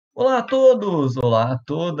Olá a todos! Olá a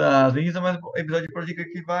todas! Bem-vindos a mais um episódio de Dica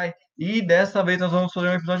que vai. E dessa vez nós vamos fazer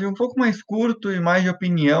um episódio um pouco mais curto e mais de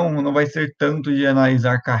opinião. Não vai ser tanto de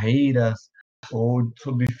analisar carreiras ou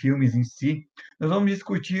sobre filmes em si. Nós vamos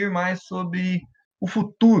discutir mais sobre o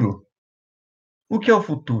futuro. O que é o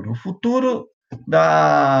futuro? O futuro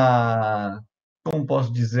como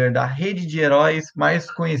posso dizer, da rede de heróis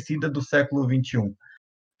mais conhecida do século XXI,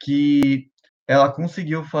 que ela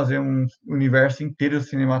conseguiu fazer um universo inteiro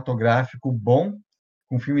cinematográfico bom,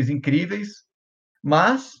 com filmes incríveis,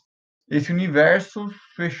 mas esse universo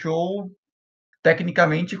fechou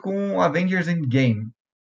tecnicamente com Avengers Endgame,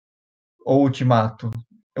 ou Ultimato.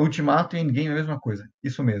 Ultimato e Endgame é a mesma coisa,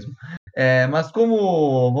 isso mesmo. Mas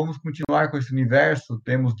como vamos continuar com esse universo,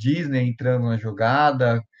 temos Disney entrando na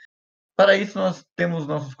jogada. Para isso, nós temos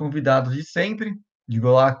nossos convidados de sempre, de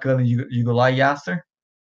Golá Khan e de Golá Yasser.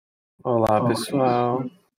 Olá, pessoal.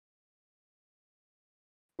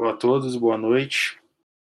 Olá a todos, boa noite.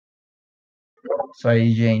 Isso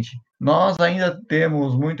aí, gente. Nós ainda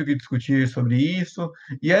temos muito o que discutir sobre isso.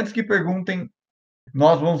 E antes que perguntem,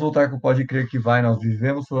 nós vamos voltar com o Pode Crer que vai. Nós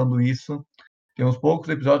vivemos falando isso. Temos poucos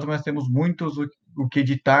episódios, mas temos muitos o que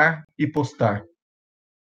editar e postar.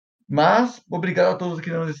 Mas, obrigado a todos que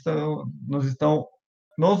estão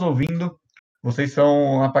nos ouvindo. Vocês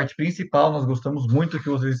são a parte principal. Nós gostamos muito que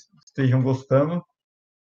vocês estejam gostando.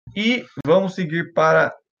 E vamos seguir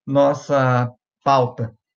para nossa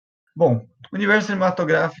pauta. Bom, universo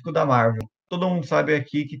cinematográfico da Marvel. Todo mundo sabe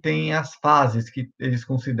aqui que tem as fases que eles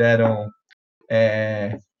consideram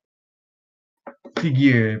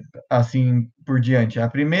seguir assim por diante. A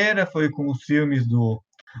primeira foi com os filmes do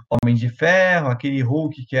Homem de Ferro, aquele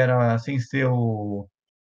Hulk que era sem ser o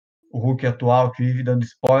Hulk atual, que vive dando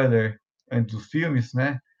spoiler antes dos filmes,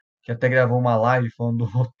 né? Que até gravou uma live falando do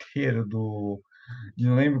roteiro de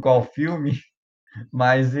não lembro qual filme,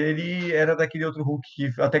 mas ele era daquele outro Hulk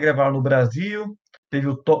que até gravaram no Brasil. Teve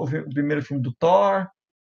o primeiro filme do Thor,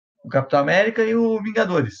 o Capitão América e o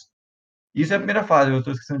Vingadores. Isso é a primeira fase, eu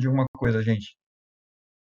estou esquecendo de alguma coisa, gente.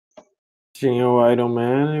 Tinha o Iron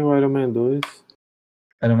Man e o Iron Man 2.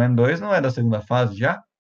 Iron Man 2 não é da segunda fase já?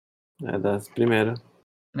 É das primeiras.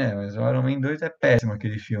 Mas o Iron Man 2 é péssimo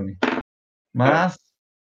aquele filme. Mas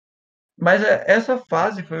essa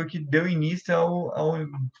fase foi o que deu início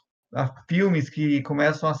a filmes que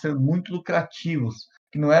começam a ser muito lucrativos,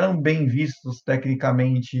 que não eram bem vistos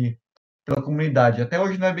tecnicamente pela comunidade. Até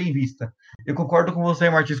hoje não é bem vista. Eu concordo com você,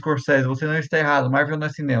 Martin Scorsese, você não está errado, Marvel não é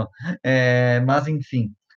cinema. Mas,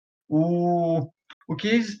 enfim, o que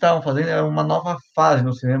eles estavam fazendo era uma nova fase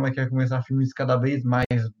no cinema, que é começar filmes cada vez mais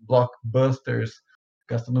blockbusters,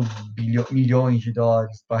 gastando milhões de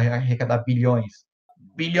dólares para arrecadar bilhões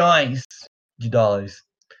de dólares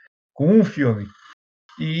com um filme.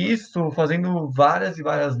 E isso fazendo várias e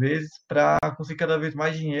várias vezes para conseguir cada vez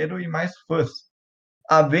mais dinheiro e mais fãs.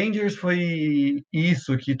 Avengers foi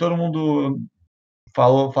isso que todo mundo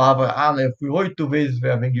falava, né, eu fui 8 vezes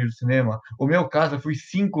ver Avengers no cinema. O meu caso, eu fui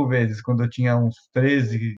 5 vezes quando eu tinha uns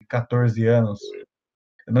 13, 14 anos.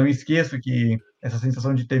 Eu não me esqueço que essa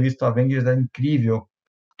sensação de ter visto Avengers era incrível.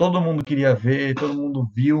 Todo mundo queria ver, todo mundo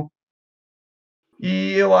viu.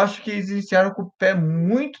 E eu acho que eles iniciaram com o pé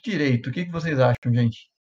muito direito. O que vocês acham,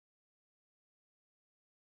 gente?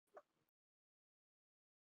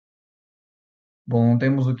 Bom, não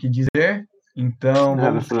temos o que dizer, então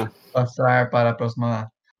vamos passar para a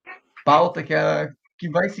próxima pauta, que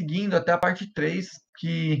vai seguindo até a parte 3,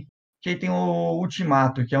 que tem o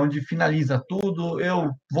Ultimato, que é onde finaliza tudo.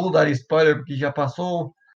 Eu vou dar spoiler, porque já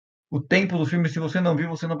passou o tempo do filme. Se você não viu,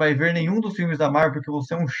 você não vai ver nenhum dos filmes da Marvel, porque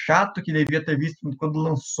você é um chato que devia ter visto quando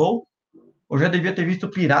lançou, ou já devia ter visto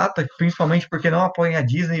Pirata, principalmente porque não apoia a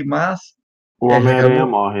Disney, mas... O Homem-Aranha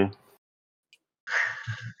morre.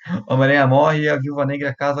 O Homem-Aranha morre e a Viúva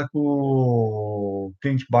Negra casa com o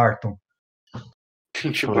Clint Barton.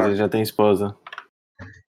 Mas ele já tem esposa.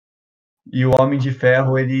 E o Homem de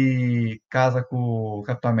Ferro, ele casa com o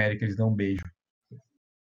Capitão América, eles dão um beijo.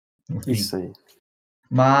 Enfim. Isso aí.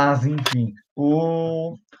 Mas, enfim,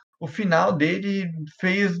 o final dele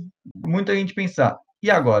fez muita gente pensar.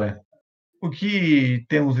 E agora? O que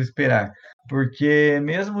temos a esperar? Porque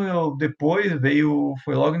mesmo depois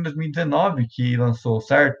foi logo em 2019 que lançou,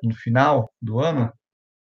 certo? No final do ano.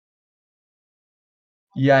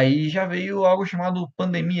 E aí já veio algo chamado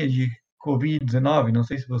pandemia de Covid-19. Não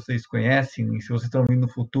sei se vocês conhecem, se vocês estão vindo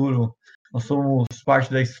no futuro. Nós somos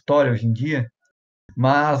parte da história hoje em dia.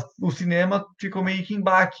 Mas o cinema ficou meio que em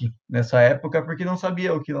baque nessa época, porque não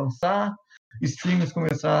sabia o que lançar. Streams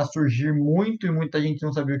começaram a surgir muito e muita gente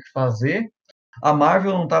não sabia o que fazer. A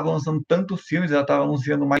Marvel não estava lançando tantos filmes, ela estava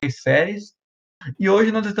anunciando mais séries. E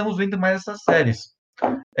hoje nós estamos vendo mais essas séries.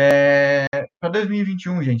 Para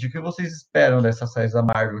 2021, gente, o que vocês esperam dessas séries da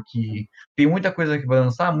Marvel? Que tem muita coisa que vai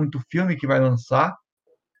lançar, muito filme que vai lançar.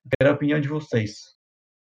 Quero a opinião de vocês.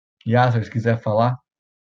 Yasser, se quiser falar.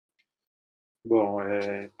 Bom,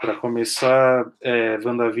 para começar,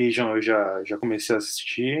 WandaVision eu já comecei a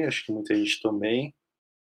assistir, acho que muita gente também.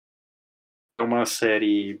 É uma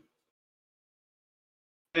série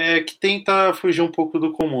que tenta fugir um pouco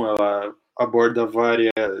do comum. Ela aborda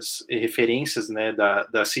várias referências, né,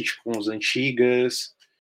 das sitcoms antigas,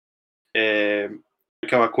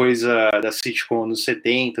 aquela coisa da sitcom anos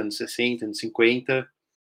 70, anos 60, anos 50.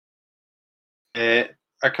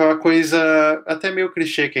 Aquela coisa até meio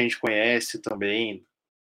clichê que a gente conhece também,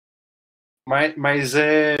 mas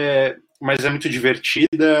é muito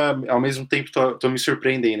divertida, ao mesmo tempo tô me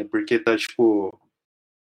surpreendendo, porque tá, tipo,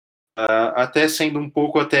 até sendo um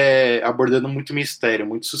pouco, até abordando muito mistério,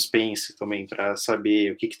 muito suspense também, pra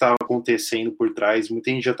saber o que tava acontecendo por trás.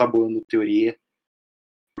 Muita gente já tá bolando teoria,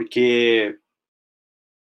 porque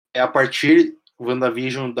é a partir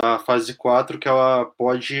WandaVision da fase 4 que ela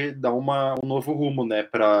pode dar um novo rumo, né,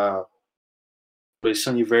 pra esse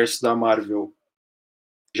universo da Marvel.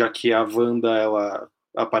 Já que a Wanda, ela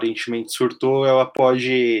aparentemente surtou, ela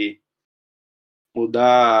pode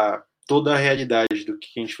mudar toda a realidade do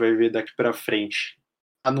que a gente vai ver daqui para frente.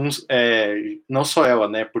 Não só ela,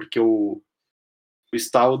 né? Porque o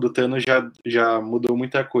estalo do Thanos já mudou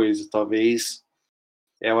muita coisa. Talvez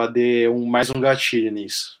ela dê mais um gatilho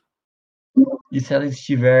nisso. E se ela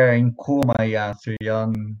estiver em coma, Yasser, e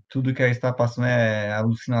tudo que ela está passando é a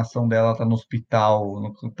alucinação dela, tá no hospital,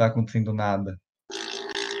 não tá acontecendo nada.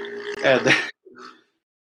 É,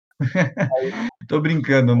 Tô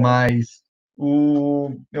brincando, mas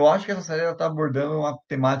eu acho que essa série ela tá abordando uma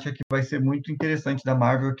temática que vai ser muito interessante da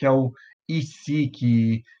Marvel, que é o e se,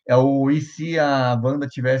 que é o e se a Wanda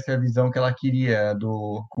tivesse a visão que ela queria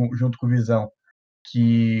junto com o Visão,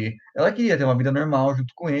 que ela queria ter uma vida normal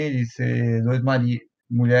junto com ele, ser dois marido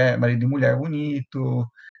e mulher bonito,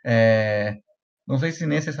 não sei se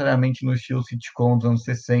necessariamente no estilo sitcom dos anos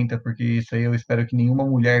 60, porque isso aí eu espero que nenhuma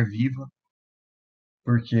mulher viva,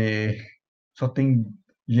 porque só tem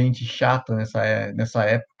gente chata nessa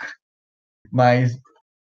época. Mas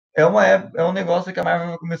é um negócio que a Marvel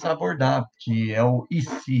vai começar a abordar, que é o e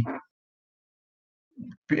se.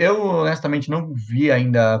 Eu, honestamente, não vi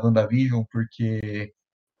ainda a WandaVision, porque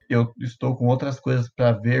eu estou com outras coisas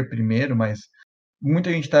para ver primeiro, mas muita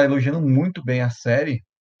gente está elogiando muito bem a série,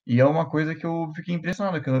 e é uma coisa que eu fiquei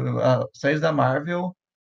impressionado, que as séries da Marvel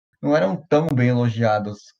não eram tão bem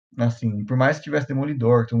elogiadas. Assim, por mais que tivesse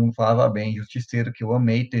Demolidor, todo mundo falava bem, Justiceiro, que eu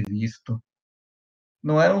amei ter visto.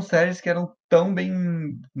 Não eram séries que eram tão bem,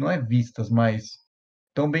 não é vistas, mas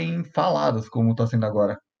tão bem faladas como está sendo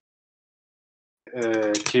agora.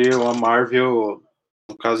 que a Marvel,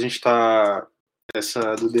 no caso, a gente tá.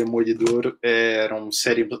 Essa do Demolidor eram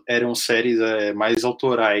séries mais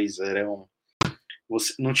autorais,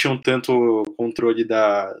 não tinham tanto controle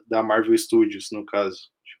da Marvel Studios, no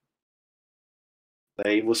caso.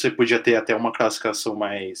 Daí você podia ter até uma classificação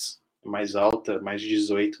mais alta, mais de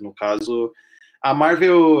 18, no caso. A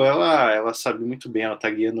Marvel, ela sabe muito bem, ela tá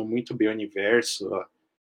guiando muito bem o universo.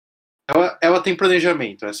 Ela tem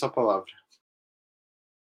planejamento, essa é a palavra.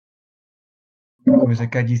 Coisa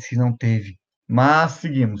que a DC não teve. Mas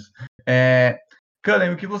seguimos.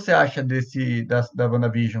 Cullen, o que você acha da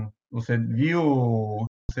WandaVision? Você viu o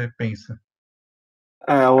que você pensa?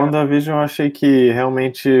 A WandaVision eu achei que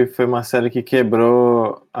realmente foi uma série que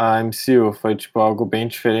quebrou a MCU. Foi tipo algo bem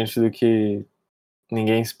diferente do que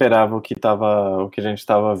ninguém esperava o que a gente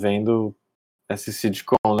tava vendo, esse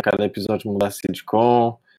sitcom, né? Cada episódio mudar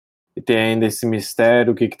sitcom. E tem ainda esse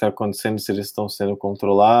mistério, o que tá acontecendo, se eles estão sendo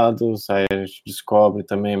controlados. Aí a gente descobre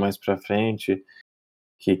também mais pra frente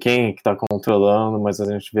que quem é que tá controlando, mas a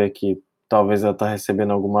gente vê que talvez ela tá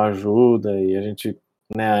recebendo alguma ajuda, e a gente,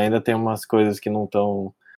 né, ainda tem umas coisas que não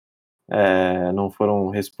foram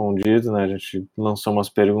respondidas, né, a gente lançou umas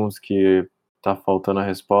perguntas que tá faltando a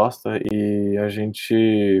resposta, e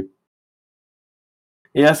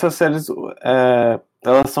essas séries,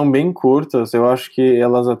 elas são bem curtas, eu acho que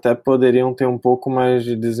elas até poderiam ter um pouco mais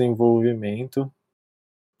de desenvolvimento,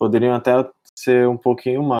 poderiam até ser um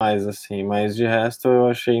pouquinho mais, assim, mas de resto eu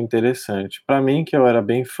achei interessante. Pra mim, que eu era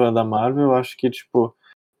bem fã da Marvel, eu acho que, tipo,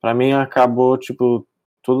 pra mim acabou, tipo,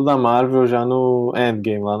 tudo da Marvel já no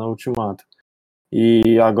Endgame, lá no Ultimato.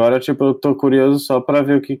 E agora, tipo, eu tô curioso só pra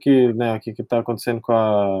ver o que tá acontecendo com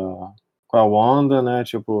a Wanda, né,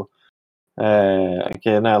 tipo,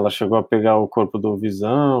 né, ela chegou a pegar o corpo do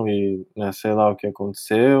Visão e, né, sei lá o que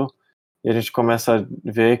aconteceu. E a gente começa a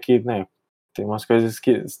ver que, né, Tem umas coisas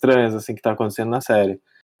estranhas, assim, que tá acontecendo na série.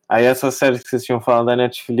 Aí essas séries que vocês tinham falado da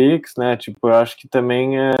Netflix, né, tipo, eu acho que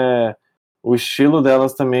também o estilo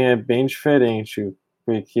delas também é bem diferente,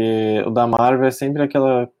 porque o da Marvel é sempre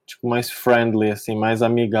aquela, tipo, mais friendly, assim, mais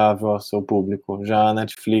amigável ao seu público. Já a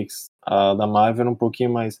Netflix, a da Marvel era um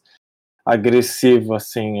pouquinho mais agressivo,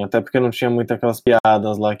 assim, até porque não tinha muito aquelas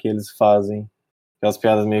piadas lá que eles fazem, aquelas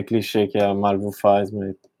piadas meio clichê que a Marvel faz,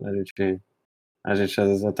 mas a gente às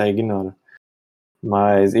vezes até ignora.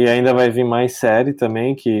 Mas, e ainda vai vir mais série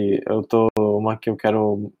também, que uma que eu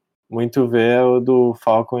quero muito ver é o do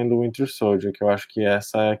Falcon e do Winter Soldier, que eu acho que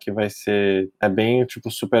essa é que vai ser, é bem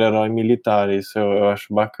tipo super-herói militar, isso eu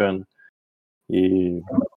acho bacana. E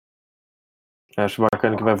eu acho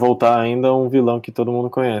bacana que vai voltar ainda um vilão que todo mundo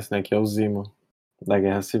conhece, né, que é o Zemo, da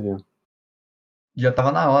Guerra Civil. Já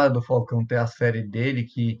tava na hora do Falcão ter a série dele,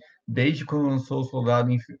 que desde quando lançou o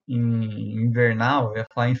Soldado Invernal, eu ia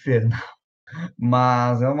falar Infernal,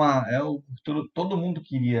 mas todo mundo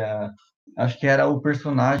queria, acho que era o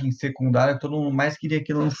personagem secundário que todo mundo mais queria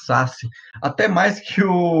que lançasse, até mais que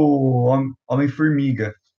o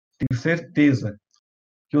Homem-Formiga, tenho certeza.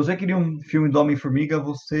 Se você queria um filme do Homem-Formiga,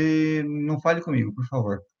 você não fale comigo, por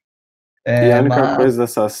favor. E a única Mas coisa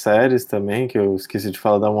dessas séries também, que eu esqueci de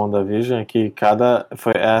falar da WandaVision, é que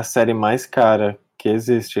é a série mais cara que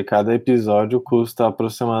existe. Cada episódio custa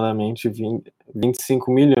aproximadamente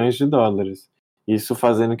 25 milhões de dólares. Isso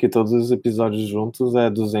fazendo que todos os episódios juntos é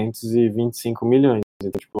 225 milhões.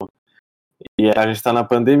 Então, tipo, e a gente tá na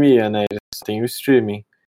pandemia, né? Eles têm o streaming.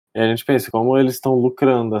 E a gente pensa, como eles estão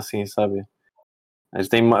lucrando, assim, sabe? A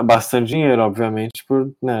gente tem bastante dinheiro, obviamente,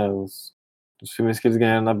 por, né, os filmes que eles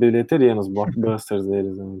ganharam na bilheteria, nos blockbusters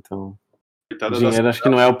deles, né? Então, Coitada da, dinheiro acho que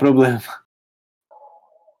não é o problema.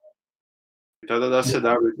 coitada da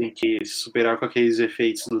CW tem que se superar com aqueles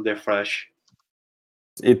efeitos do The Flash.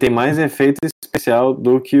 E tem mais efeito especial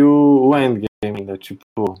do que o Endgame ainda, tipo,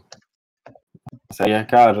 isso aí é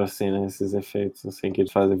caro, assim, né, esses efeitos, assim, que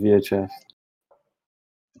eles fazem VHS.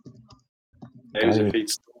 Os Aí,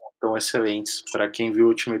 efeitos estão excelentes. Para quem viu o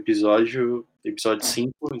último episódio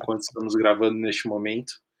 5, enquanto estamos gravando neste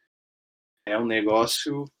momento, é um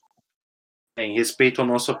negócio. Em respeito ao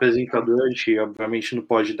nosso apresentador, a gente obviamente não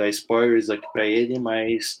pode dar spoilers aqui para ele,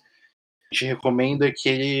 mas a gente recomenda que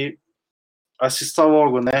ele assista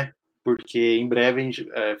logo, né? Porque em breve a gente,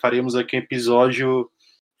 faremos aqui um episódio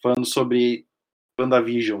falando sobre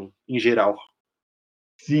WandaVision em geral.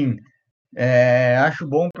 sim, acho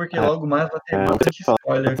bom porque logo mais vai ter bastante falar,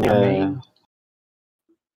 spoiler também.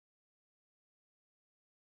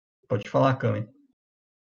 Pode falar, Cami.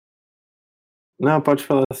 Não, pode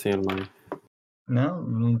falar assim, irmão.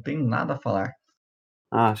 Não tenho nada a falar.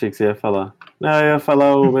 Ah, achei que você ia falar. Não, eu ia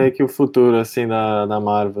falar meio que o futuro, assim, da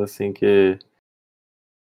Marvel, assim, que...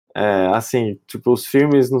 assim, tipo, os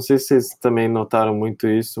filmes, não sei se vocês também notaram muito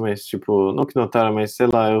isso, mas, tipo, não que notaram, mas, sei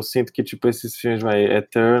lá, eu sinto que, tipo, esses filmes,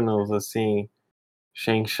 Eternals, assim,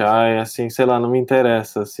 Shang-Chi, assim, sei lá, não me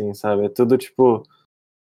interessa, assim, sabe? É tudo, tipo,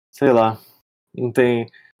 sei lá, não tem...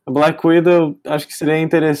 A Black Widow, acho que seria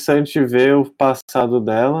interessante ver o passado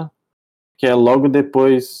dela, que é logo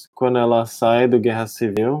depois, quando ela sai do Guerra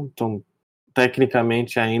Civil, então,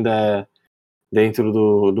 tecnicamente, ainda é dentro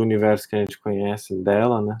do universo que a gente conhece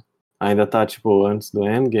dela, né? Ainda tá, tipo, antes do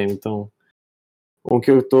Endgame, então... O que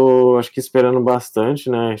eu tô, acho que esperando bastante,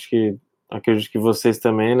 né? Acredito que vocês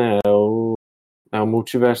também, né? É o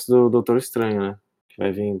multiverso do Doutor Estranho, né? Que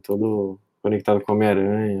vai vir todo conectado com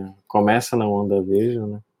Homem-Aranha. Começa na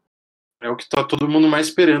WandaVision, né? É o que tá todo mundo mais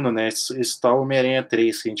esperando, né? Esse tal Homem-Aranha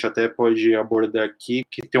 3, que a gente até pode abordar aqui,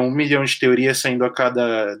 que tem 1 milhão de teorias saindo a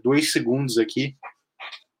cada 2 segundos aqui,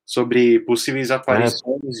 sobre possíveis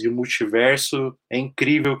aparições de multiverso. É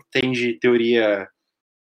incrível que tem de teoria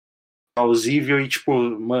plausível e, tipo,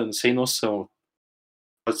 mano, sem noção.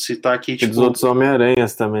 Pode citar aqui, E tipo... dos outros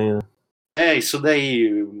Homem-Aranhas também, né? Isso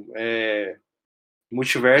daí.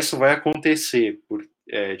 Multiverso vai acontecer.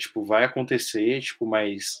 Tipo, vai acontecer, tipo,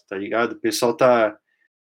 mas, tá ligado? O pessoal tá...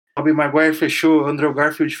 Tobey Maguire fechou, Andrew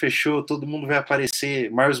Garfield fechou, todo mundo vai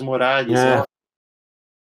aparecer, Miles Morales, ó.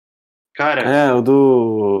 Cara... o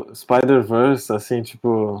do Spider-Verse, assim,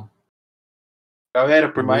 tipo... Galera,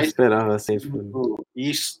 por Nem mais esperava, assim, tipo...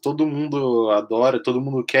 isso, todo mundo adora, todo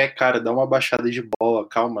mundo quer, cara, dá uma baixada de bola,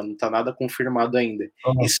 calma, não tá nada confirmado ainda.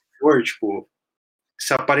 E se for, tipo,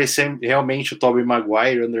 se aparecer realmente o Tobey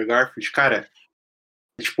Maguire, o Andrew Garfield, cara,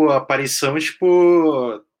 tipo, a aparição,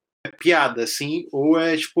 tipo, é piada, assim, ou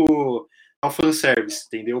é, tipo, um fanservice,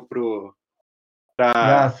 entendeu? Pra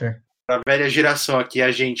velha geração aqui,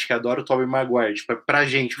 a gente que adora o Tobey Maguire, tipo, é pra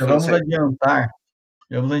gente o Já vamos fanservice. adiantar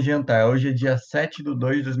Vamos adiantar. Hoje é dia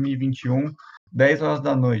 7/2/2021, 10 horas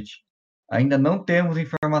da noite. Ainda não temos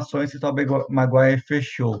informações se Tobey Maguire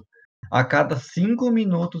fechou. A cada 5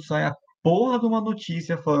 minutos sai a porra de uma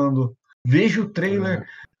notícia falando: veja o trailer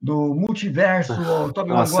do multiverso, ó,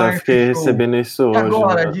 Tobey Nossa, eu Maguire fiquei fechou. recebendo isso E hoje,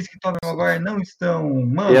 agora, mano. diz que Tobey Maguire não estão. E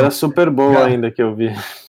Mano, era Super Bowl ainda que eu vi.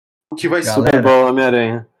 O que vai ser Galera. Super Bowl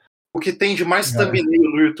Homem-Aranha. o que tem de mais thumbnail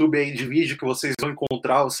no YouTube aí de vídeo que vocês vão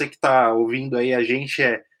encontrar, você que tá ouvindo aí a gente,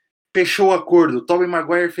 fechou o acordo, Tobey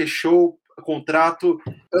Maguire fechou o contrato,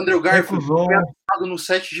 Andrew Garfield recusou. foi anunciado no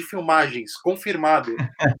set de filmagens, confirmado.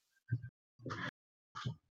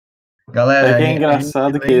 Galera, É que é a gente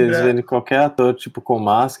engraçado que eles lembra. veem qualquer ator, tipo, com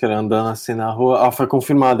máscara, andando assim na rua. Ah, foi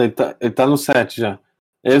confirmado, ele tá no set já.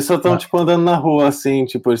 Eles só estão, tipo, andando na rua, assim,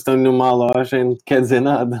 tipo, eles estão indo numa loja e não quer dizer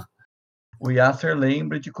nada. O Yasser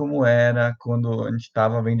lembra de como era quando a gente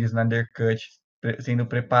estava vendo Snyder Cut sendo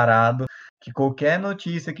preparado, que qualquer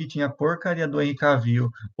notícia que tinha porcaria do Henry Cavill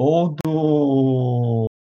ou do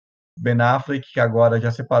Ben Affleck, que agora já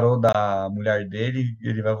separou da mulher dele,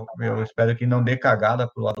 eu espero que não dê cagada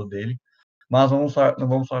pro lado dele, mas não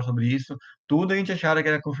vamos falar sobre isso. Tudo a gente achava que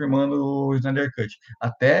era confirmando o Snyder Cut.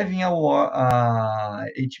 Até vinha a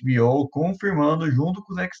HBO confirmando junto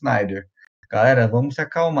com o Zack Snyder. Galera, vamos se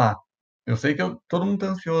acalmar. Eu sei que todo mundo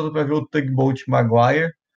está ansioso para ver o Tugboat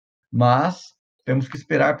Maguire, mas temos que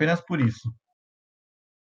esperar apenas por isso.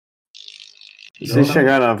 Vocês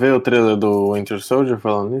chegaram a ver o trailer do Winter Soldier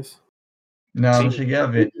falando nisso? Não, não Sim, cheguei a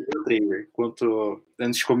ver. o trailer.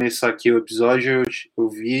 Antes de começar aqui o episódio, eu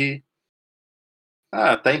vi.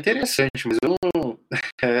 Ah, tá interessante, mas eu não.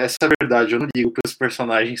 Essa é a verdade, eu não ligo para os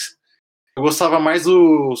personagens. Eu gostava mais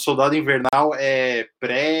do Soldado Invernal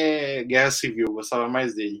pré-Guerra Civil, eu gostava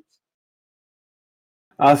mais dele.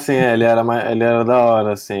 Ah, sim, ele era da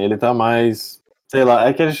hora, assim. Ele tá mais. Sei lá,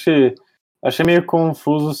 é que achei meio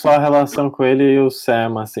confuso só a relação com ele e o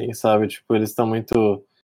Sam, assim, sabe? Tipo, eles estão muito.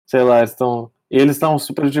 Sei lá, eles estão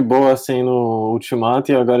super de boa, assim, no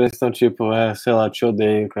Ultimato, e agora eles estão tipo, sei lá, te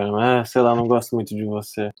odeio, cara. Sei lá, não gosto muito de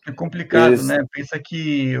você. É complicado, Eles. né? Pensa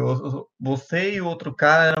que você e o outro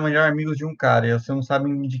cara eram melhor amigos de um cara, e você não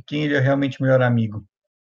sabe de quem ele é realmente o melhor amigo.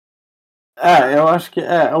 Eu acho que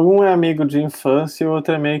um é amigo de infância e o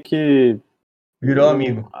outro é meio que Virou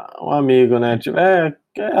amigo. um amigo, né? Tipo,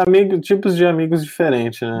 tipos de amigos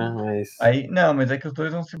diferentes, né? Mas. Aí, não, mas é que os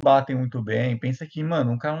dois não se batem muito bem. Pensa que,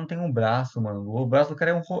 mano, um cara não tem um braço, mano. O braço do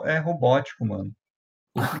cara é robótico, mano.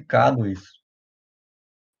 Complicado isso.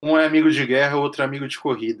 Um é amigo de guerra, o outro é amigo de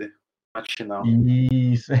corrida. Matinal.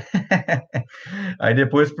 Isso. Aí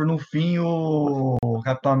depois, no fim, o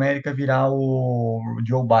Capitão América virar o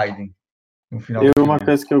Joe Biden no final E do uma filme.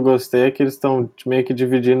 coisa que eu gostei é que eles estão meio que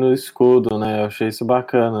dividindo o escudo, né? Eu achei isso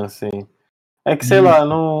bacana, assim. É que, sei lá,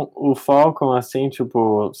 Isso. o Falcon, assim,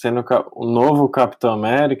 tipo, sendo o novo Capitão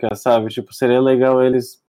América, sabe? Tipo, seria legal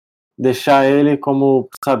eles deixar ele como,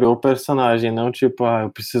 sabe, o personagem, não tipo,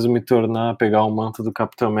 eu preciso me tornar, pegar o manto do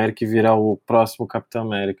Capitão América e virar o próximo Capitão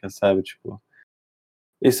América, sabe? Tipo,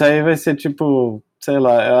 isso aí vai ser tipo, sei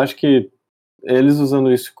lá, eu acho que eles usando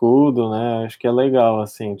o escudo, né? Acho que é legal,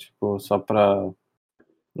 assim, tipo, só pra.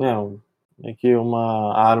 Não, é que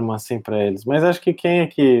uma arma, assim, pra eles. Mas acho que quem é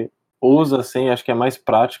que usa, assim, acho que é mais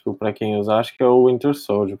prático pra quem usar, acho que é o Winter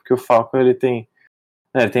Soldier, porque o Falcon, ele tem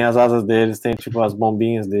as asas deles, tem, tipo, as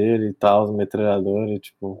bombinhas dele e tal, os metralhadores,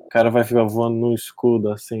 tipo, o cara vai ficar voando no escudo,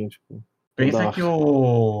 assim, tipo, toda Pensa hora.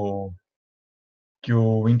 que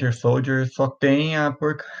o Winter Soldier só tem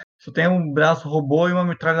um braço robô e uma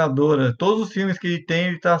metralhadora. Todos os filmes que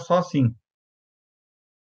ele tá só assim.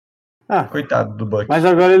 Ah, Coitado do Buck. mas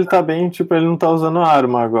agora ele tá bem, tipo, ele não tá usando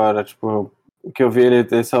arma agora, tipo, o que eu vi,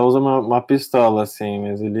 ele só usa uma pistola, assim,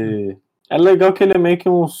 mas ele. É legal que ele é meio que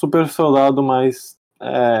um super soldado mais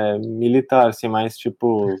militar, assim, mais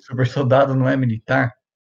tipo. Super Soldado não é militar?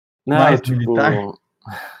 Não, Mais militar? tipo.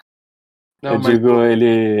 Eu Não, mas digo,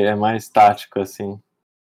 ele é mais tático, assim.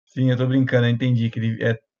 Sim, eu tô brincando, eu entendi que ele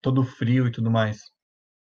é todo frio e tudo mais.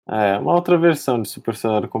 É, uma outra versão de super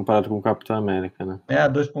soldado comparado com o Capitão América, né? É a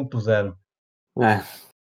 2.0. É,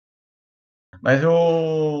 Mas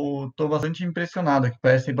eu tô bastante impressionado, que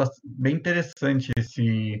parece bem interessante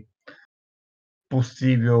esse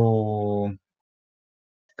possível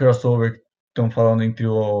crossover que estão falando entre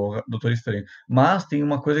o Doutor Estranho. Mas tem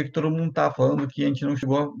uma coisa que todo mundo tá falando que a gente não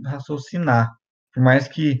chegou a raciocinar. Por mais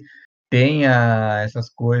que tenha essas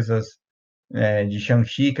coisas de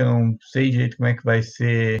Shang-Chi, que eu não sei direito como é que vai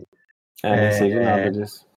ser, nem sei de nada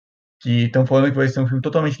disso. que estão falando que vai ser um filme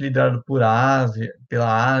totalmente liderado por Ásia,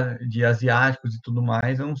 de asiáticos e tudo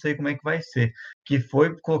mais, eu não sei como é que vai ser. Que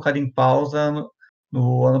foi colocado em pausa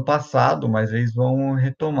no ano passado, mas eles vão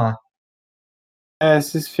retomar.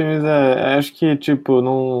 Esses filmes, acho que, tipo,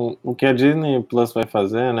 não, o que a Disney Plus vai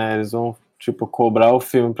fazer, né, eles vão, tipo, cobrar o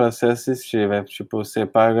filme pra você assistir, vai, tipo, você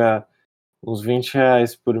paga uns R$ 20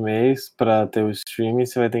 por mês pra ter o streaming,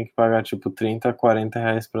 você vai ter que pagar, tipo, 30, R$ 40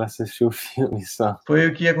 pra assistir o filme só. Foi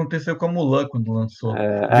o que aconteceu com a Mulan quando lançou.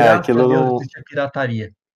 Graças a Aquilo Deus não... existe a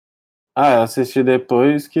pirataria. Eu assisti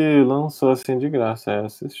depois que lançou, assim, de graça, eu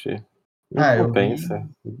assisti. Não Eu vi. compensa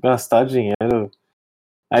gastar dinheiro.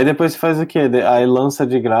 Aí depois você faz o quê? Aí lança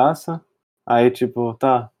de graça, aí tipo,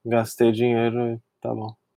 tá, gastei dinheiro, tá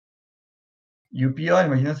bom. E o pior,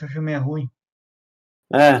 imagina se o filme é ruim.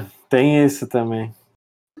 Tem isso também.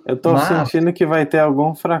 Eu tô Mas, sentindo que vai ter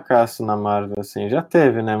algum fracasso na Marvel, assim. Já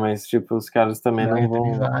teve, né? Mas, tipo, os caras também já não teve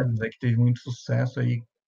vão. vários, que teve muito sucesso aí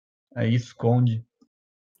esconde.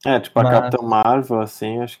 Tipo, a Mas, Capitã Marvel,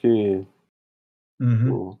 assim, acho que uhum.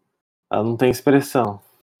 tipo, ela não tem expressão,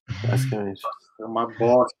 basicamente. É uma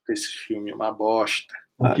bosta esse filme, uma bosta.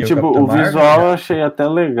 O que? O Tipo, Capitão o Marvel? visual eu achei até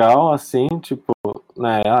legal, assim, tipo,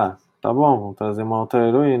 né? Tá bom, vamos trazer uma outra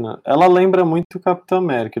heroína. Ela lembra muito o Capitão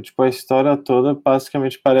América, tipo, a história toda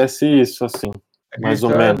basicamente parece isso, assim, A mais ou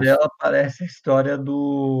história menos. dela parece a história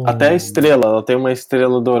Até a do. estrela, ela tem uma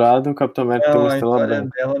estrela dourada e o Capitão América tem Não, uma a estrela história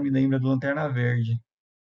branca. dela me lembra do Lanterna Verde.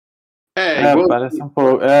 Igual Parece um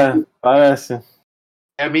pouco. Parece.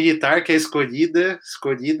 é a militar que é escolhida,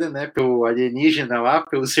 né, pelo alienígena lá,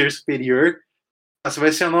 pelo ser superior. Você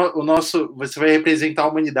vai ser o nosso, você vai representar a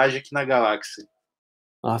humanidade aqui na galáxia.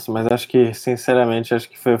 Nossa, mas acho que, sinceramente, acho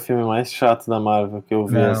que foi o filme mais chato da Marvel que eu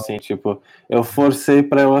vi, Não, assim, tipo, eu forcei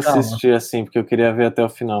pra eu calma, assistir, assim, porque eu queria ver até o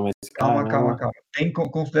final, mas calma. caramba. Tem que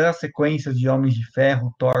considerar sequências de Homens de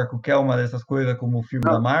Ferro, Thor, qualquer uma dessas coisas como o filme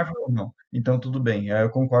da Não, Marvel ou não? Então tudo bem, aí eu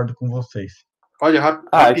concordo com vocês. olha, É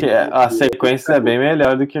que rapidinho, a sequência é bem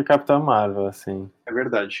melhor do que o Capitão Marvel, assim. é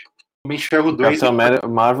verdade. Homem de Ferro O 2, Capitão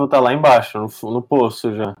Marvel tá lá embaixo, no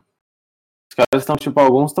poço já. Os caras estão, tipo,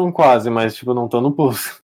 alguns estão quase, mas, tipo, não estão no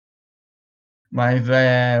poço. Mas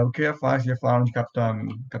o que eu ia falar, vocês já falaram de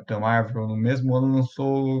Capitão Marvel, no mesmo ano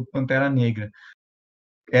lançou Pantera Negra.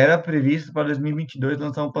 Era previsto para 2022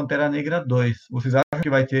 lançar um Pantera Negra 2. Vocês acham que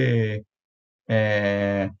vai ter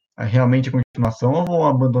realmente a continuação ou vão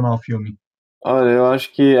abandonar o filme? Olha, eu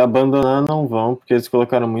acho que abandonar não vão, porque eles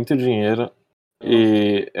colocaram muito dinheiro.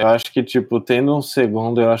 E eu acho que, tipo, tendo um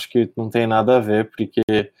segundo, eu acho que não tem nada a ver, porque,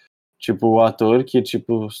 tipo, o ator que,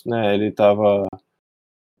 tipo, né, ele tava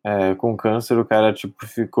com câncer, o cara, tipo,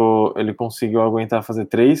 ele conseguiu aguentar fazer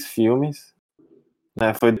 3 filmes,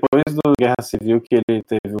 né, foi depois do Guerra Civil que ele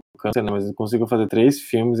teve o câncer, né, mas ele conseguiu fazer 3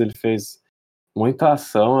 filmes, ele fez muita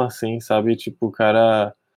ação, assim, sabe, tipo,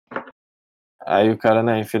 aí o cara,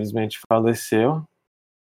 né, infelizmente faleceu,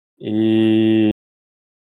 e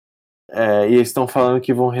e eles estão falando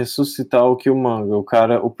que vão ressuscitar o Killmonger, o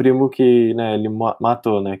cara, o primo que, né, ele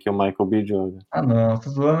matou, né, que é o Michael B. Jordan. Não, tô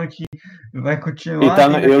zoando que vai E continuar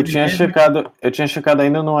tendo aquele mesmo. eu tinha checado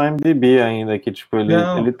ainda no IMDb ainda, que, tipo,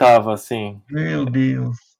 Não, ele tava, assim. meu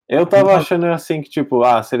Deus. Eu O tava achando, assim, que, tipo,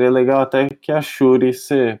 seria legal até que a Shuri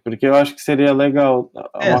porque eu acho que seria legal, uma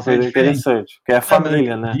seria coisa diferente. interessante, porque é Não, mas é que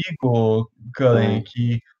família, eu né? digo, Cullen, Sim.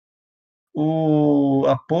 que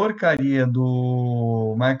a porcaria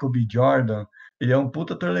do Michael B. Jordan, ele é um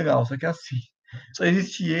puta ator legal, só que assim, só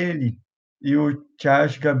existe ele e o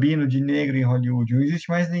Charles Gambino de negro em Hollywood, não existe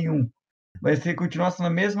mais nenhum. Vai ser continuar sendo a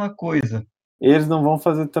mesma coisa. E eles não vão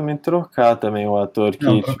fazer também trocar também o ator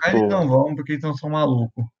Não, que, trocar eles tipo. não vão, porque eles não são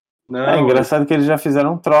malucos. É não, engraçado que eles já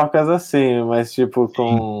fizeram trocas assim, mas tipo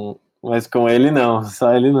Sim. mas com ele não,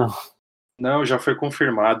 só ele não. não, já foi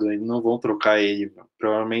confirmado, eles não vão trocar ele.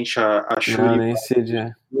 Provavelmente a Não, Shuri nem sei de.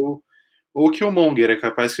 ou o Killmonger, é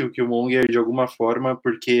capaz que o Killmonger de alguma forma,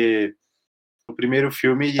 porque no primeiro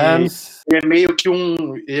filme Não ele, sei. ele é meio que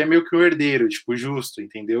um herdeiro, tipo, justo,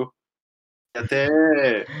 entendeu? E até,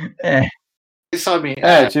 É, vocês sabem,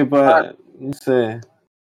 Tipo, não sei.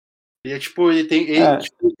 ele é tipo, É,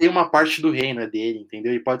 tipo, ele tem uma parte do reino dele,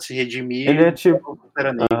 entendeu? Ele pode se ele redimir é tipo, como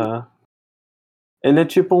Pantera Negra. aham. Ele é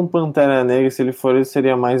tipo um Pantera Negra, se ele for, ele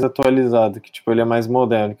seria mais atualizado, que tipo, ele é mais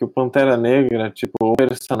moderno, que o Pantera Negra, tipo, o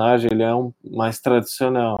personagem, ele é mais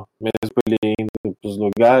tradicional, mesmo ele indo pros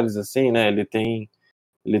lugares, assim, né, ele tem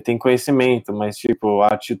conhecimento, mas, tipo, a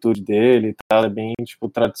atitude dele e tal é bem, tipo,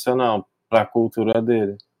 tradicional pra cultura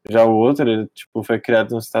dele. Já o outro, ele, tipo, foi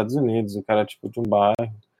criado nos Estados Unidos, o cara, tipo, de um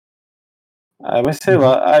bairro. Mas sei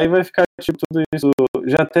lá, aí vai ficar, tipo, tudo isso.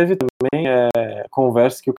 Já teve também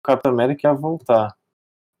conversa que o Capitão América ia voltar.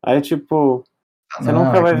 Aí, tipo, você não,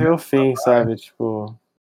 nunca é que vai o ver meu o fim, sabe? Tipo,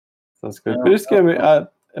 essas coisas. Não, Por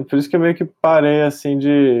isso que eu meio que parei, assim,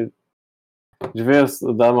 de de ver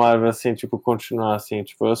o da Marvel, assim, tipo, continuar, assim,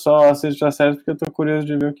 tipo, eu só assisto a série porque eu tô curioso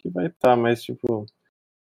de ver o que vai estar, mas, tipo,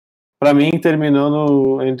 pra mim terminou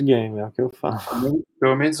no Endgame, é o que eu falo.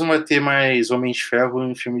 Pelo menos não vai ter mais Homem de Ferro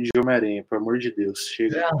em filme de Homem-Aranha, pelo amor de Deus.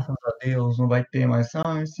 Chega. Graças a Deus, não vai ter mais.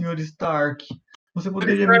 Ai, senhor Stark, você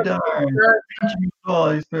poderia me dar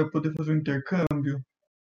 $20 para eu poder fazer um intercâmbio?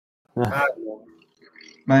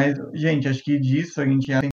 Mas, gente, acho que disso a gente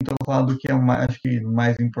já tentou falar do que é acho que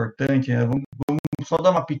mais importante. Né? Vamos só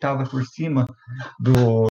dar uma pitada por cima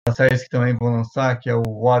das séries que também vão lançar, que é o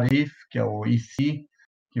What If, que é o E se,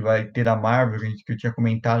 que vai ter da Marvel, que eu tinha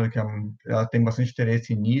comentado que ela tem bastante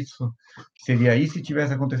interesse nisso, que seria e se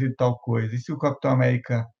tivesse acontecido tal coisa? E se o Capitão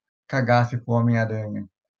América cagasse pro Homem-Aranha?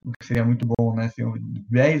 O que seria muito bom, né? Seria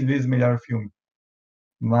 10 vezes melhor filme.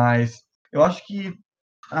 Mas eu acho que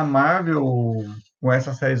a Marvel, com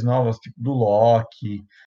essas séries novas, tipo do Loki,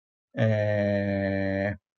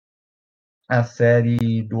 a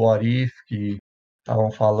série do What If, que estavam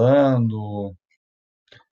falando.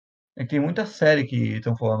 É que tem muita série que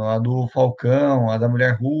estão falando, a do Falcão, a da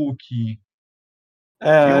Mulher Hulk. Eu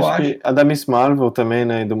Acho acho, que a da Miss Marvel também,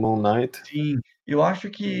 né, e do Moon Knight. sim, eu acho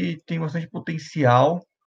que tem bastante potencial,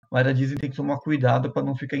 mas a Disney tem que tomar cuidado para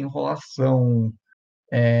não ficar enrolação,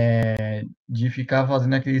 de ficar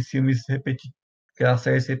fazendo aqueles filmes aquelas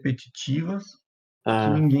séries repetitivas que É.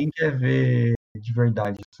 ninguém quer ver de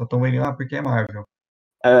verdade. Só estão vendo porque é Marvel.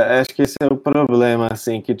 Acho que esse é o problema,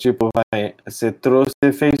 assim, que, tipo,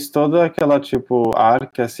 você fez toda aquela, tipo,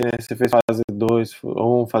 arca, assim, né, você fez fase 2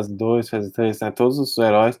 fase 2 fase 3 né, todos os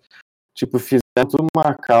heróis, tipo, fizeram tudo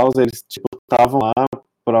uma causa, eles, tipo, estavam lá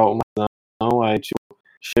pra uma ação, aí, tipo,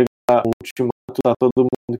 chega o ultimato, tá todo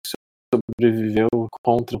mundo que sobreviveu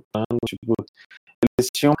contra o plano, tipo, eles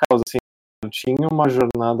tinham causa, assim, tinha uma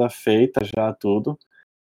jornada feita já, tudo,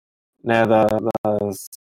 né,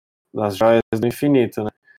 das joias do infinito, né.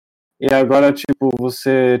 E agora, tipo,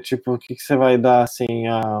 o que você vai dar, assim,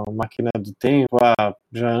 a máquina do tempo,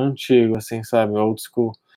 já é antigo, assim, sabe, old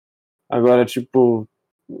school. Agora, tipo,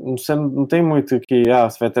 você não tem muito que,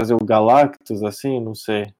 você vai trazer o Galactus, assim, não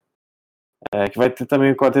sei. Que vai ter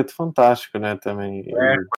também o Quarteto Fantástico, né, também.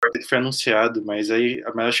 O quarteto foi anunciado, mas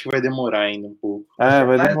acho que vai demorar ainda um pouco.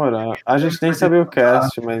 Vai demorar. A gente nem sabia o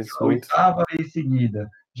cast, mas A muito. oitava vez seguida.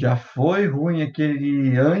 Já foi ruim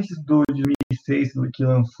aquele antes do 2006 que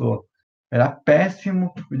lançou. Era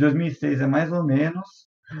péssimo. O 2006 é mais ou menos.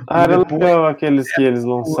 O Era depois, legal aqueles que eles é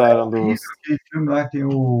lançaram horrível dos. aquele filme lá que tem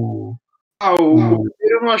o. O primeiro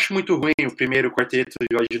eu não acho muito ruim, o primeiro quarteto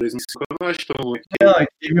de 2005 eu não acho tão ruim. Não, é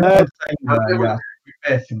que teve um É, antes ainda, já. Foi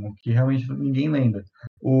péssimo, que realmente ninguém lembra.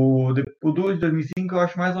 O do de 2005 eu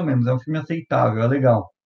acho mais ou menos. É um filme aceitável, é legal.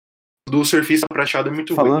 O do Surfista Prateado é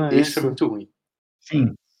muito ruim. falando Esse é nisso. muito ruim.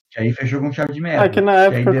 Sim, que aí fechou com chave de Que merda. na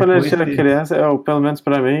Que aí época, quando eu depois era teve. criança, pelo menos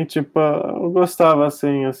pra mim, tipo, eu gostava,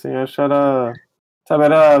 assim, eu achava, sabe,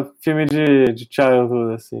 era filme de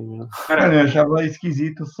childhood, assim, né? Mano, Cara, eu achava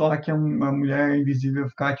esquisito só que uma mulher invisível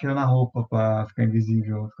ficar tirando a roupa pra ficar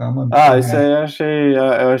invisível. Eu ficava, mano, que porra Isso é essa? aí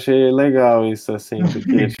eu achei legal, isso, assim,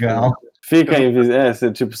 porque, Legal. tipo, fica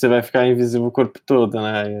invisível, você vai ficar invisível o corpo todo,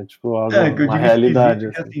 né, tipo, É, que eu uma digo esquisito, realidade,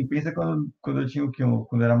 porque assim. assim, pensa quando eu tinha o quê?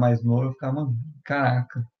 Quando eu era mais novo, eu ficava, mano,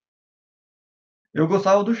 caraca. Eu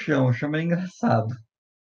gostava do chão, o chão era engraçado.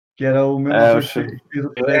 Que era o mesmo Eu ator que achei. fez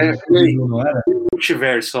o Fred do e aí, Scooby-Doo, não era?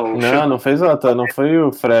 multiverso, ó, Não, não fez o ator, não foi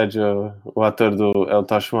o Fred, o ator é o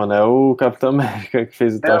Tosh Humana, é o Capitão América que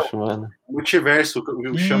fez o Tosh Humana. multiverso,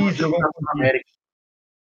 o chama Isso, eu Capitão confundi. América.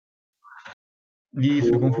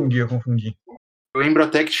 Isso, eu confundi. Eu lembro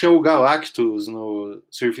até que tinha o Galactus no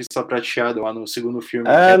Surfista Prateado, lá no segundo filme.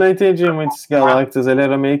 Não entendi muito esse Galactus, ele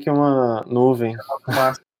era meio que uma nuvem.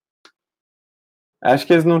 Acho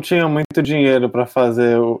que eles não tinham muito dinheiro pra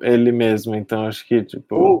fazer ele mesmo, então acho que,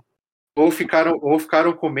 tipo. Ou ficaram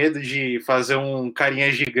com medo de fazer um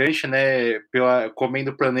carinha gigante, né,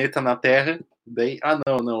 comendo o planeta na Terra. Daí,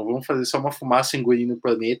 não, vamos fazer só uma fumaça engolindo o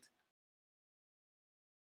planeta.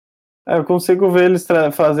 Eu consigo ver eles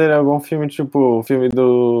fazerem algum filme, tipo, o filme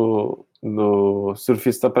do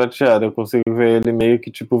Surfista Prateado. Eu consigo ver ele meio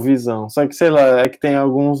que, tipo, Visão. Só que, sei lá, é que tem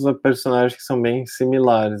alguns personagens que são bem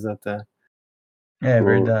similares até. É Tipo,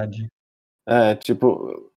 verdade.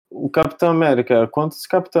 tipo, o Capitão América. Quantos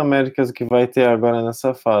Capitão Américas que vai ter agora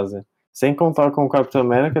nessa fase? Sem contar com o Capitão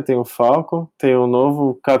América, tem o Falcon, tem o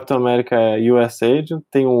novo Capitão América US Agent,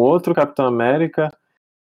 tem um outro Capitão América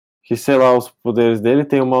que, sei lá, os poderes dele,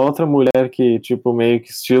 tem uma outra mulher que, tipo, meio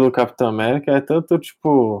que estilo Capitão América, tanto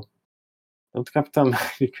Capitão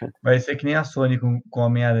América. Vai ser que nem a Sony com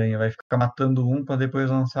Homem-Aranha, vai ficar matando um pra depois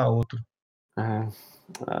lançar outro.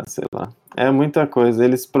 Sei lá. É muita coisa.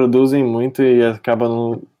 Eles produzem muito e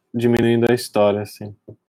acabam diminuindo a história, assim.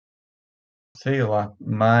 Sei lá,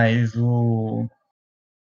 mas o.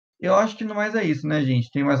 Eu acho que no mais é isso, né,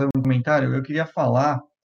 gente? Tem mais algum comentário? Eu queria falar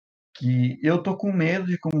que eu tô com medo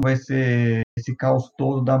de como vai ser esse caos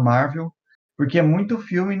todo da Marvel, porque é muito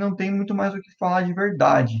filme e não tem muito mais o que falar de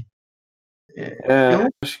verdade. Eu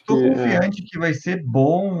Acho que tô confiante que vai ser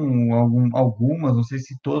bom, algumas, não sei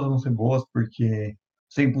se todas vão ser boas, porque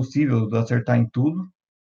isso é impossível acertar em tudo.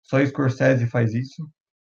 Só Scorsese faz isso.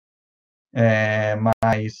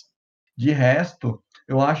 Mas, de resto,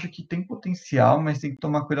 eu acho que tem potencial, mas tem que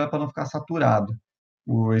tomar cuidado para não ficar saturado.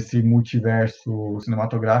 Esse multiverso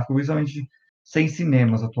cinematográfico, principalmente sem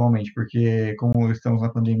cinemas atualmente, porque como estamos na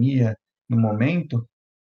pandemia no momento,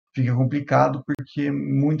 fica complicado porque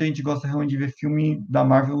muita gente gosta realmente de ver filme da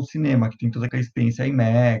Marvel no cinema, que tem toda aquela experiência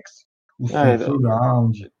IMAX, o som é,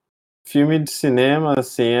 surround. filme de cinema,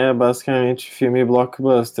 assim, é basicamente filme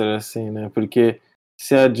blockbuster, assim, né? Porque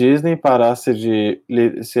se a Disney parasse de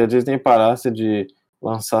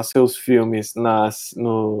lançar seus filmes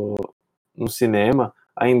no cinema,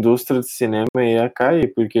 a indústria de cinema ia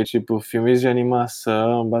cair, porque, tipo, filmes de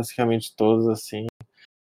animação, basicamente todos, assim,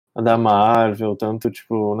 da Marvel, tanto,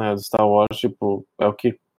 tipo, né, do Star Wars, tipo, é o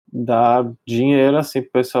que dá dinheiro, assim,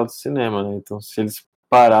 pro pessoal do cinema, né? Então, se eles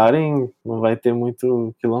pararem, não vai ter muito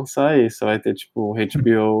o que lançar aí, só vai ter, tipo,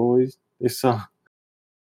 HBO e só.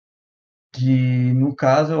 Que, no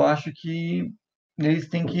caso, eu acho que eles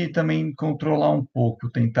têm que também controlar um pouco,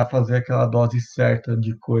 tentar fazer aquela dose certa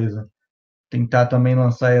de coisa. Tentar também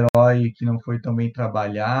lançar herói que não foi tão bem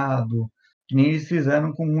trabalhado, que nem eles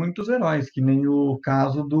fizeram com muitos heróis, que nem o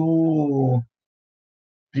caso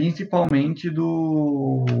principalmente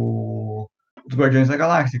dos Guardiões da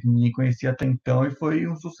Galáxia, que ninguém conhecia até então e foi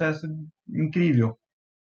um sucesso incrível.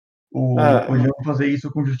 É, Podiam fazer isso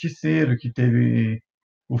com o Justiceiro, que teve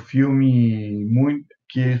o filme muito,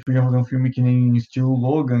 que eles podiam fazer um filme que nem estilo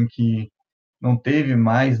Logan, que não teve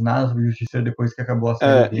mais nada sobre o Justiceiro depois que acabou a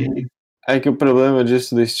série é, dele. é que o problema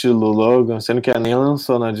disso do estilo Logan, sendo que ela nem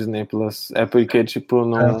lançou na Disney Plus, é porque, tipo,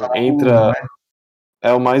 Era não só na Hulu, não entra. é?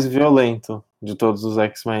 É o mais violento de todos os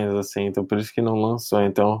X-Men, assim, então por isso que não lançou.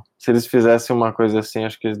 Então, se eles fizessem uma coisa assim,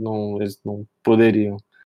 acho que eles não poderiam.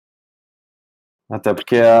 Até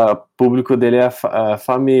porque o público dele é a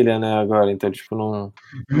família, né, agora, então, tipo, não.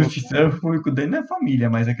 O Justiceiro, o público dele não é família,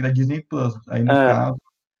 mas é que da Disney Plus. Aí, no É, caso,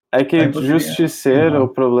 é que aí poderia Justiceiro, o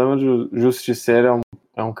funcionar. problema do Justiceiro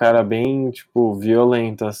é um cara bem, tipo,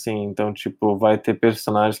 violento, assim, então, tipo, vai ter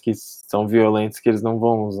personagens que são violentos que eles não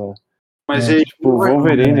vão usar. Mas É, ele Tipo, vai.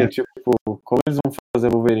 Wolverine, tipo, como eles vão fazer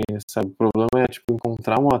Wolverine, sabe? O problema é, tipo,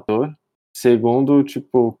 encontrar um ator. Segundo,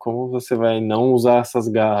 tipo, como você vai não usar essas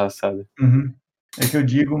garras, sabe? uhum. É que eu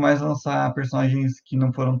digo mais lançar personagens que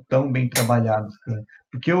não foram tão bem trabalhados, cara.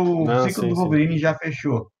 Porque o Não, ciclo sim, do sim. Wolverine já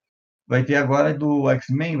fechou. Vai ter agora do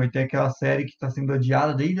X-Men, vai ter aquela série que está sendo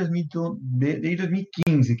adiada desde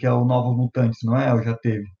 2015, que é o Novos Mutantes, não é? Ou já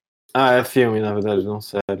teve? Ah, é filme, na verdade, não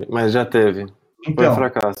série. Mas já teve. Foi um Então,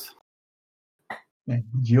 fracasso.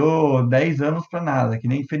 adiou 10 anos para nada, que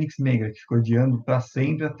nem Fênix Negra, que ficou adiando para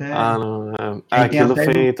sempre até. Ah, não. Aí tem a Aquilo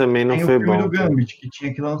série também não tem o foi filme do bom também. Gambit, que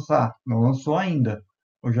tinha que lançar. Não lançou ainda.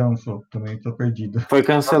 Ou já lançou? Também estou perdido. Foi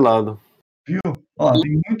cancelado. Ó,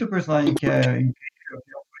 tem muito personagem que é incrível.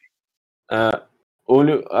 É,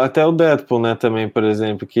 até o Deadpool, né, também, por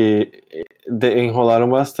exemplo, que enrolaram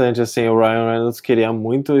bastante, assim, o Ryan Reynolds queria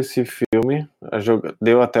muito esse filme,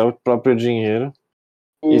 deu até o próprio dinheiro,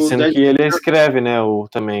 e O sendo que Deadpool ele escreve, né,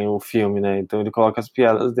 também o filme, né, então ele coloca as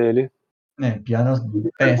piadas dele. Piadas foi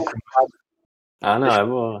péssimas. confirmado. Ah, não, Acho é que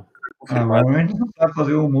boa. foi Ah, confirmado. mas ele não sabe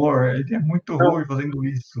fazer humor. Ele é muito Não, ruim fazendo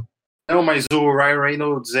isso. não, mas o Ryan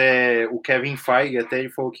Reynolds o Kevin Feige até ele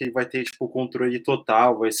falou que ele vai ter tipo controle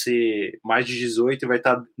total, vai ser mais de 18 e vai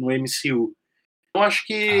estar no MCU. Eu acho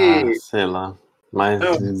que Ah, sei lá, mais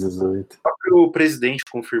não, de 18. o próprio presidente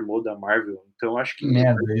confirmou da Marvel, então eu acho Que que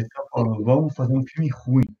merda. Ele tá falando, vamos fazer um filme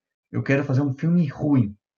ruim. Eu quero fazer um filme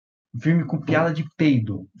ruim. Um filme com piada de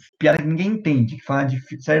peido. Piada que ninguém entende, que fala de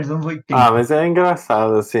série dos anos Ah, 80. mas é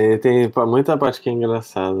engraçado, assim, tem muita parte que é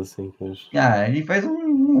engraçada, assim, que eu acho. Ah, ele faz um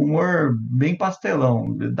humor bem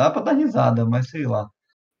pastelão. Dá pra dar risada, mas sei lá.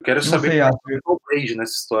 eu quero E saber você como é acha? que é o Blade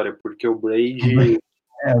nessa história, porque o O Blade, Blade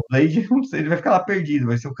o Blade, não sei, ele vai ficar lá perdido,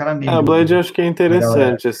 vai ser o cara O negro Blade eu acho que é da galera.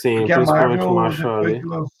 interessante, assim, Porque a principalmente o Marvel, Marshall depois ali. que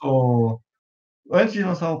lançou. Antes de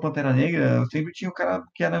lançar o Pantera Negra, sempre tinha o cara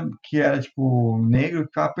que era tipo, negro que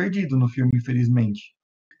ficava perdido no filme, infelizmente.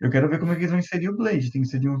 Eu quero ver como é que eles vão inserir o Blade. Tem que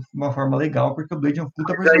ser de uma forma legal, porque o Blade é um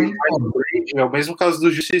puta personagem foda. Blade é o mesmo caso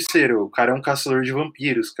do Justiceiro. O cara é um caçador de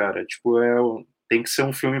vampiros, cara. Tipo, tem que ser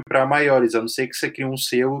um filme pra maiores, a não ser que você crie um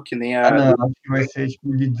selo que nem a. Não, acho que vai ser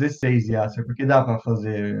tipo de 16, Yasser, porque dá pra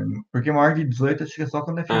fazer. Porque maior de 18 acho que é só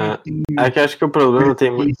quando é filme que tem É que acho que o problema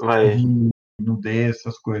tem. Vai. de nudez,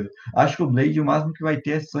 essas coisas. Acho que o Blade, o máximo que vai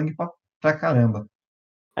ter é sangue pra caramba.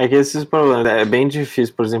 É que esses problemas. É bem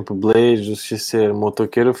difícil, por exemplo, Blade, Justiceiro,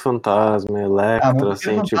 Motoqueiro Fantasma, Electra, Motoqueiro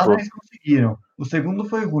assim, Fantasma tipo. eles conseguiram. O segundo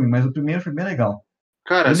foi ruim, mas o primeiro foi bem legal.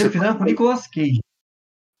 Cara, Ainda fizeram com o Nicolas Cage,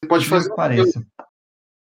 pode incrível fazer que pareça.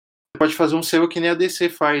 pode fazer um selo que nem a DC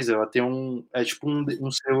faz. Ela tem é tipo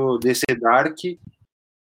um selo DC Dark.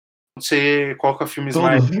 Você coloca filmes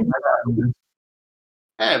mais. Todos os filmes,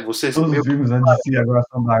 Você todos meio os filmes da DC agora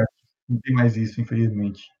são dark. Não tem mais isso,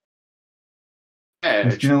 infelizmente.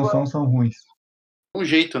 Os que não tipo, são ruins. um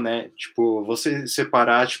jeito, né? Tipo, você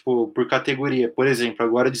separar, tipo, por categoria. Por exemplo,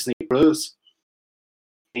 agora a Disney Plus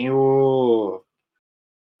tem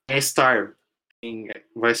tem a Star.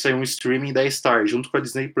 Vai sair um streaming da Star junto com a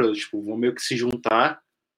Disney Plus. Tipo, vão meio que se juntar.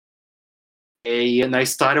 E na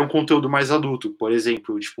Star é um conteúdo mais adulto. Por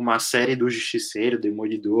exemplo, tipo, uma série do Justiceiro,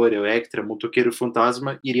 Demolidor, Electra, Motoqueiro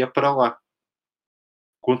Fantasma iria para lá.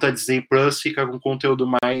 Enquanto a Disney Plus fica com conteúdo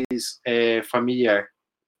mais familiar.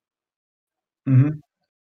 Uhum.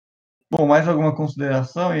 Bom, mais alguma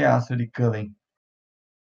consideração, Yasser e Cullen?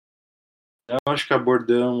 Eu acho que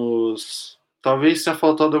abordamos. Talvez tenha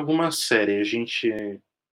faltado alguma série. A gente.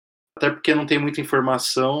 Até porque não tem muita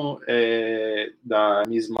informação da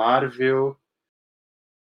Miss Marvel.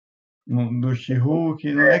 Do She-Hulk.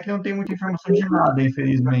 É que não tem muita informação de nada,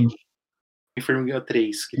 infelizmente. Formiga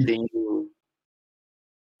 3, que tem.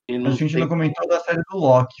 E A não gente tem. não comentou da série do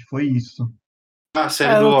Loki, foi isso. A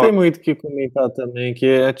série do Não tem Loki. muito o que comentar também, que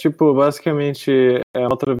é tipo, basicamente, é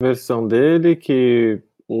outra versão dele que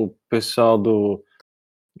o pessoal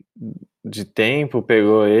de tempo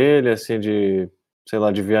pegou ele, assim, sei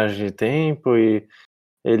lá, de viagem de tempo, e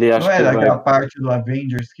ele Não acha que era vai. aquela parte do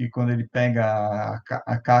Avengers que quando ele pega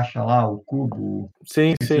a caixa lá, o cubo, Sim,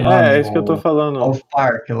 sim, esqueci o nome, é isso que eu tô falando. All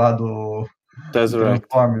Park lá do Tesseract.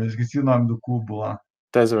 Transformers, esqueci o nome do cubo lá.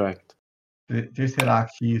 Tesseract.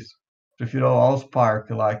 Tesseract, isso. Prefiro ao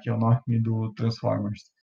Allspark lá, que é o nome do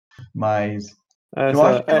Transformers. Mas eu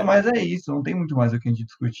acho que no mais é isso, não tem muito mais o que a gente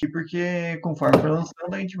discutir, porque conforme for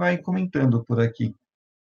lançando, a gente vai comentando por aqui.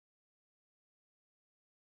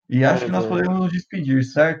 E acho que nós podemos nos despedir,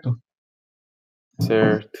 certo?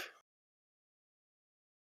 Certo.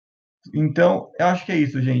 Então, eu acho que é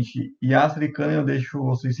isso, gente. Yasser e Khan, eu deixo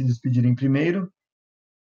vocês se despedirem primeiro.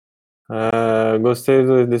 Gostei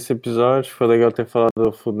desse episódio, foi legal ter falado,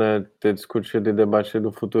 né, ter discutido e debatido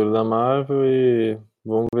o futuro da Marvel e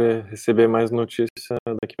vamos receber mais notícias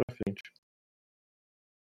daqui pra frente.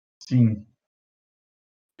 Sim.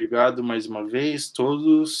 Obrigado mais uma vez,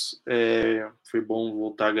 todos. Foi bom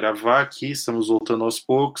voltar a gravar aqui. Estamos voltando aos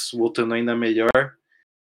poucos, voltando ainda melhor.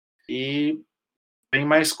 E tem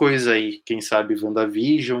mais coisa aí. Quem sabe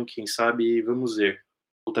WandaVision, quem sabe, vamos ver.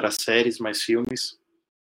 Outras séries, mais filmes.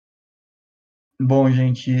 Bom,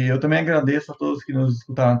 gente, eu também agradeço a todos que nos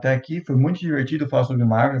escutaram até aqui. Foi muito divertido falar sobre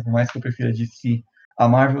Marvel, por mais que eu prefira DC. A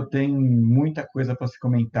Marvel tem muita coisa para se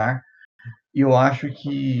comentar. E eu acho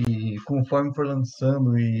que conforme for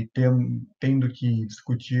lançando e tendo que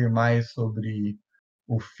discutir mais sobre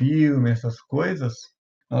o filme, essas coisas,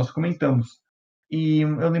 nós comentamos. E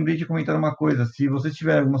eu lembrei de comentar uma coisa: se você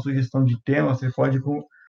tiver alguma sugestão de tema, você pode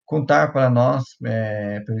contar para nós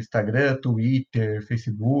pelo Instagram, Twitter,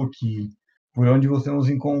 Facebook, por onde você nos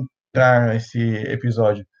encontrar esse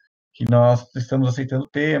episódio. Que nós estamos aceitando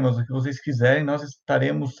temas, o que vocês quiserem, nós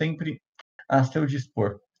estaremos sempre a seu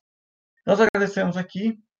dispor. Nós agradecemos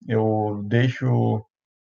aqui, eu deixo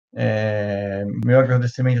meu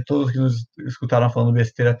agradecimento a todos que nos escutaram falando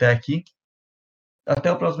besteira até aqui.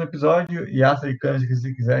 Até o próximo episódio. E Yasser e Kanji,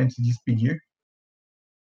 se quiserem se despedir.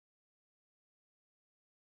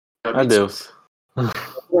 Adeus.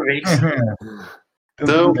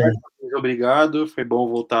 Então, muito obrigado. Foi bom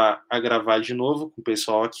voltar a gravar de novo com o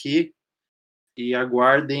pessoal aqui. E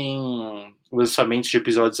aguardem lançamentos de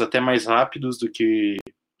episódios até mais rápidos do que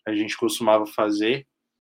a gente costumava fazer.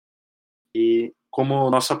 E, como o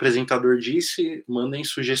nosso apresentador disse, mandem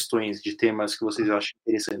sugestões de temas que vocês acham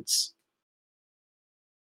interessantes.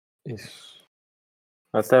 Isso.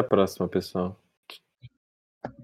 Até a próxima, pessoal.